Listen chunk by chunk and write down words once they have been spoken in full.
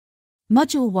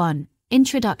Module 1,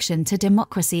 Introduction to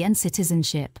Democracy and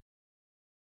Citizenship.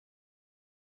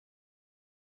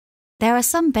 There are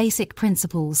some basic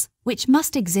principles which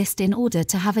must exist in order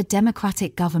to have a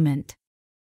democratic government.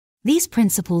 These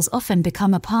principles often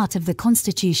become a part of the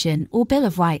Constitution or Bill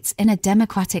of Rights in a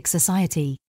democratic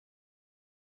society.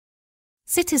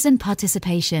 Citizen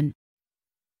participation,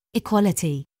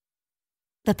 equality,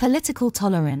 the political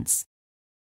tolerance,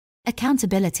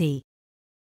 accountability,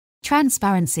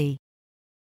 transparency,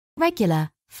 regular,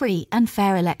 free and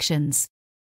fair elections,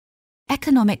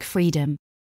 economic freedom,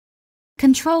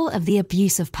 control of the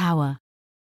abuse of power,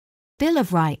 Bill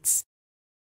of Rights,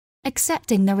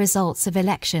 accepting the results of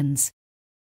elections,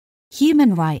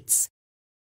 human rights,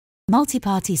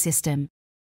 multi-party system,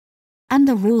 and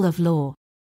the rule of law.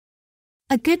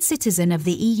 A good citizen of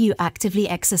the EU actively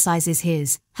exercises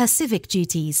her civic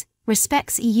duties,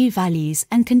 respects EU values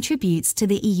and contributes to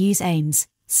the EU's aims,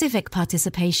 civic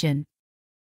participation.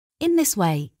 In this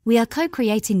way, we are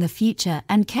co-creating the future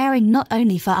and caring not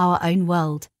only for our own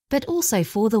world, but also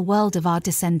for the world of our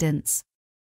descendants.